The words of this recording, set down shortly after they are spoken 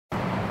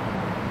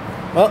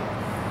Well,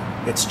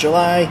 it's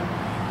July.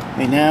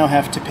 We now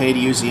have to pay to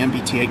use the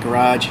MBTA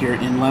Garage here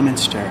in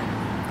Leominster.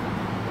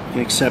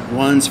 You accept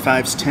 1s,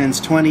 5s,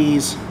 10s,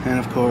 20s, and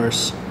of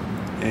course,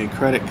 a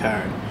credit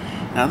card.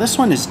 Now this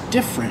one is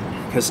different,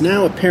 because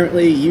now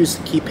apparently you use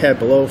the keypad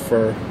below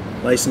for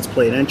license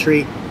plate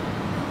entry.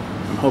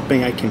 I'm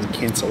hoping I can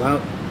cancel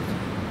out.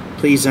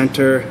 Please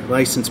enter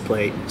license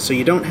plate. So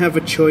you don't have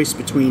a choice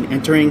between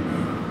entering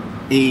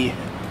a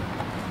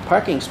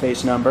parking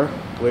space number,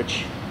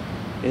 which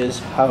is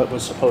how it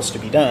was supposed to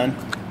be done.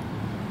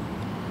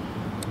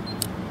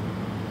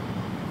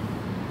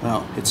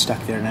 Well, it's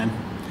stuck there then.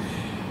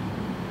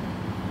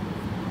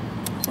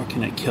 Or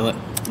can I kill it?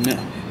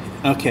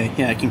 No. Okay,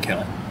 yeah, I can kill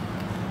it.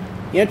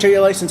 You enter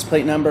your license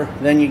plate number,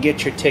 then you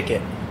get your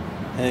ticket,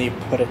 and then you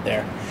put it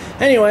there.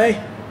 Anyway,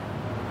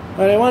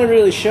 what I want to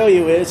really show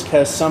you is,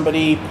 because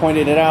somebody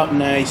pointed it out,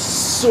 and I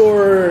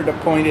sort of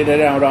pointed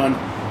it out on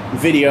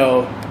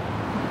video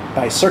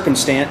by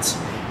circumstance,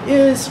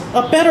 is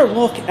a better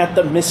look at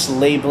the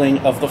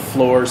mislabeling of the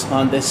floors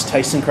on this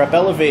ThyssenKrupp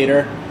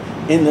elevator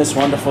in this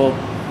wonderful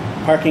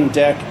parking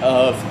deck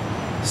of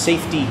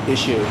safety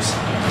issues.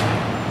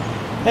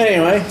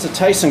 Anyway, it's a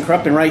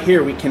ThyssenKrupp, and right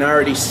here we can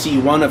already see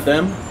one of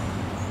them.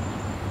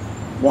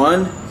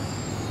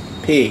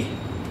 1P.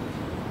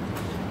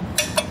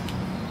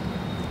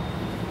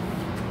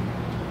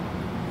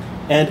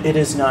 And it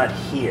is not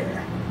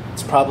here.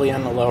 It's probably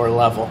on the lower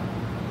level.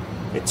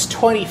 It's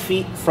 20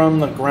 feet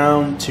from the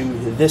ground to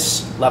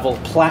this level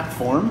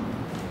platform,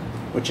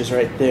 which is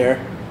right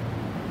there.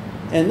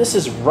 And this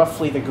is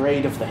roughly the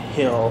grade of the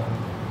hill,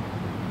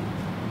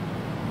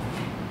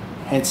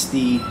 hence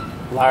the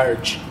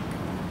large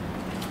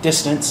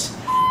distance.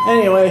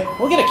 Anyway,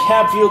 we'll get a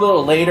cab view a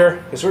little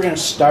later, because we're going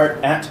to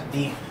start at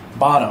the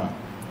bottom,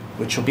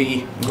 which will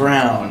be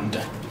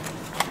ground.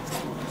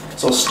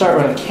 So we'll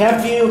start with a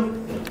cab view.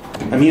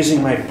 I'm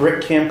using my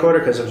brick camcorder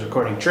because I was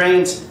recording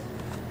trains.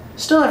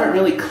 Still haven't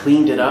really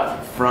cleaned it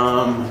up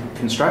from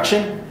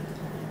construction.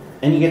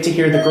 And you get to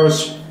hear the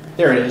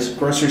there it is,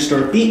 grocery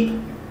store beep.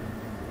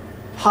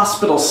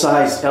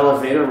 Hospital-sized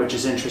elevator, which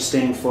is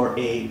interesting for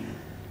a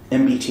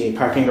MBTA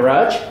parking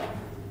garage.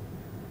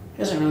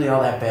 Isn't really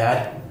all that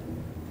bad.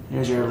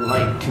 Here's your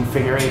light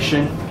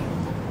configuration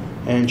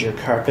and your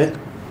carpet.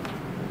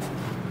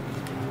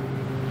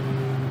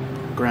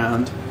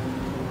 Ground.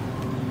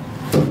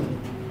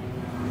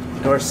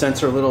 Door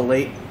sensor a little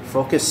late.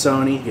 Focus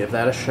Sony, give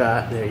that a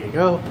shot. There you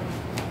go.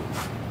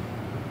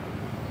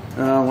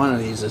 One of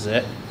these is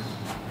it.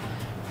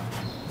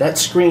 That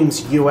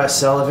screams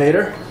US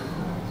elevator.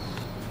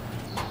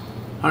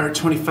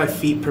 125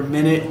 feet per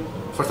minute,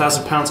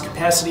 4,000 pounds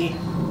capacity.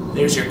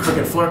 There's your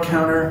crooked floor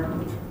counter.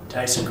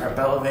 ThyssenKrupp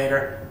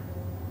elevator.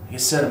 Like I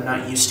said, I'm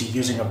not used to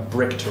using a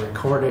brick to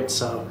record it,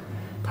 so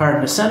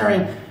pardon the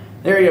centering.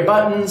 There are your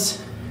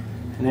buttons,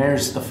 and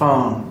there's the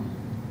phone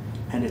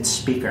and its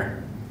speaker.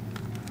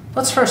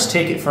 Let's first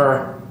take it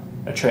for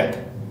a trip.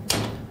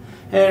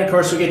 And of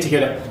course we get to hear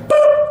the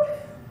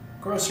boop,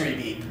 grocery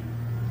beep.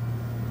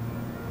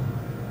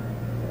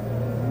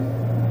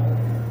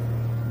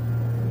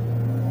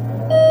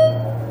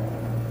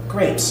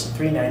 Grapes,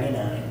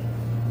 $3.99.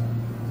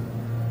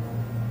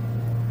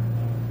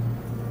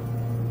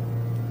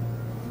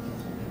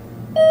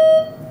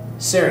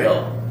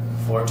 Cereal,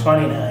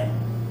 $4.29.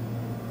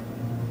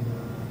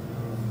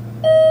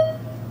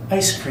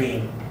 Ice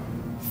cream,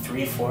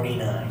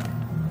 $3.49.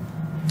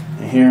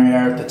 And here we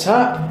are at the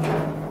top.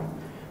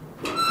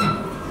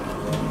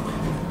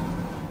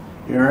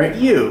 You're at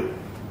U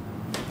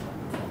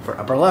for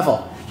upper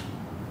level.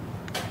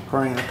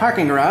 According to the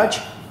parking garage,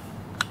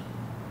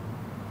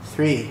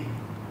 3.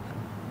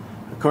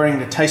 According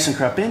to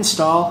ThyssenKrupp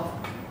install,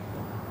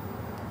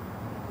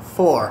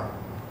 4.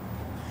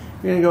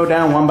 We're going to go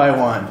down one by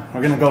one.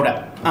 We're going to go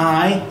to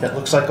I. That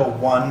looks like a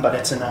 1, but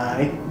it's an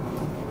I.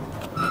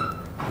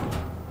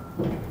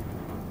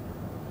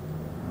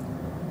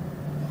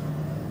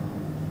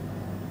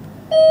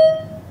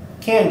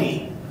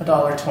 Candy,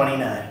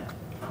 $1.29.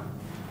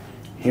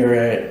 Here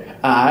at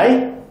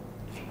I.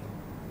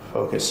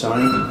 Focus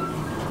Sony.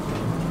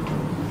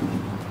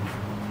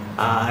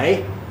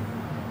 I.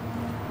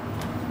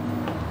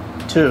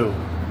 2.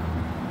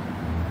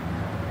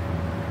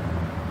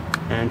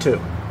 And 2.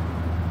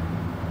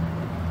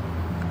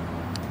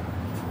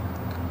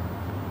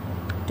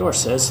 Door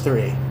says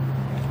 3.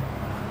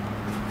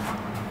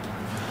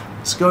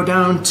 Let's go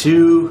down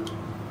to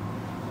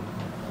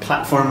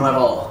platform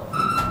level.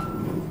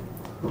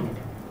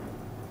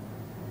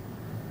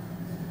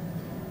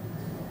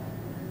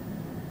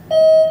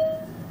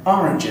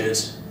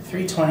 Oranges,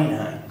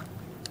 $3.29.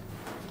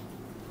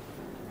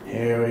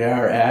 Here we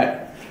are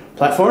at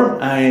platform.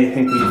 I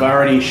think we've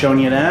already shown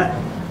you that.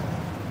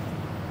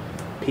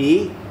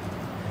 P,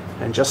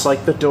 and just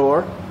like the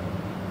door,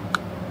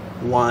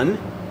 1.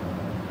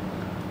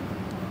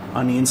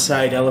 On the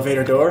inside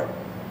elevator door,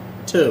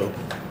 2.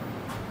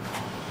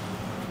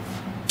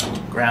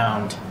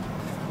 Ground.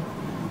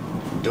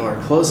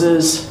 Door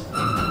closes.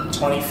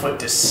 20-foot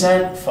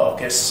descent.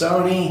 Focus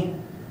Sony.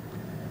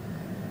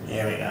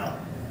 Here we go.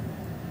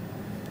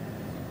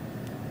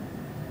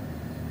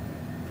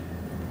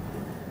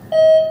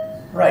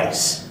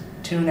 Rice,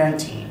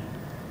 $2.19.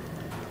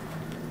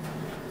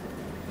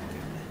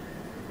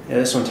 Yeah,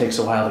 this one takes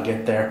a while to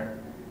get there.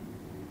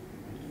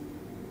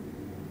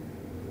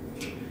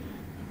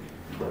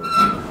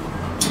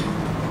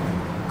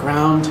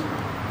 Ground,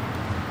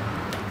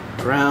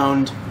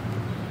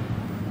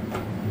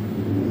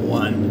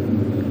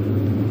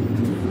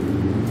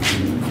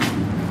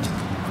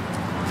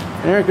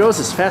 1. There it goes,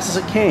 as fast as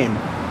it came.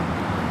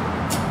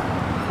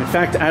 In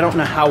fact, I don't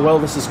know how well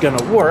this is going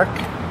to work.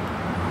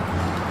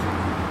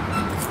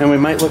 And we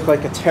might look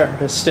like a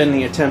terrorist in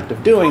the attempt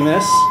of doing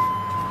this.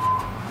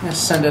 Let's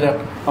send it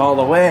up all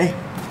the way.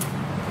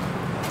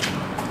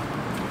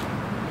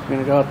 I'm going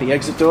to go out the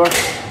exit door.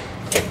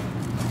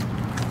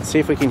 Let's see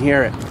if we can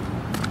hear it.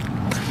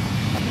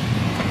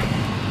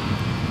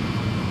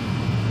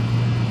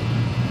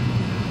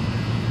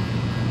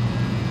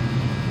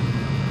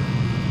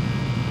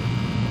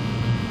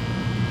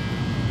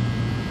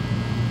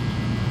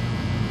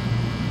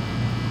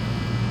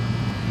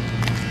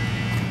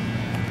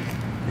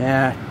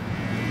 Yeah,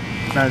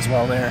 might as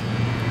well there.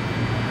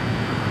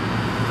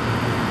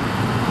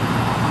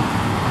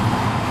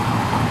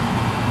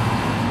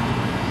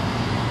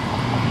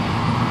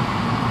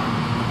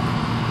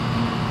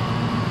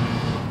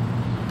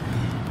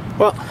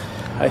 Well,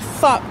 I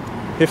thought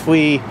if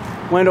we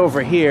went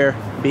over here,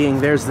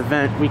 being there's the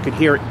vent, we could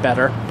hear it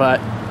better, but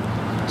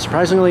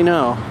surprisingly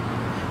no.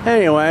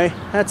 Anyway,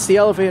 that's the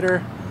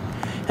elevator,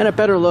 and a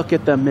better look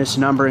at the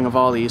misnumbering of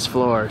all these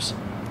floors.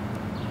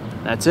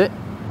 That's it.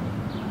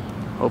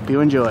 Hope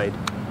you enjoyed.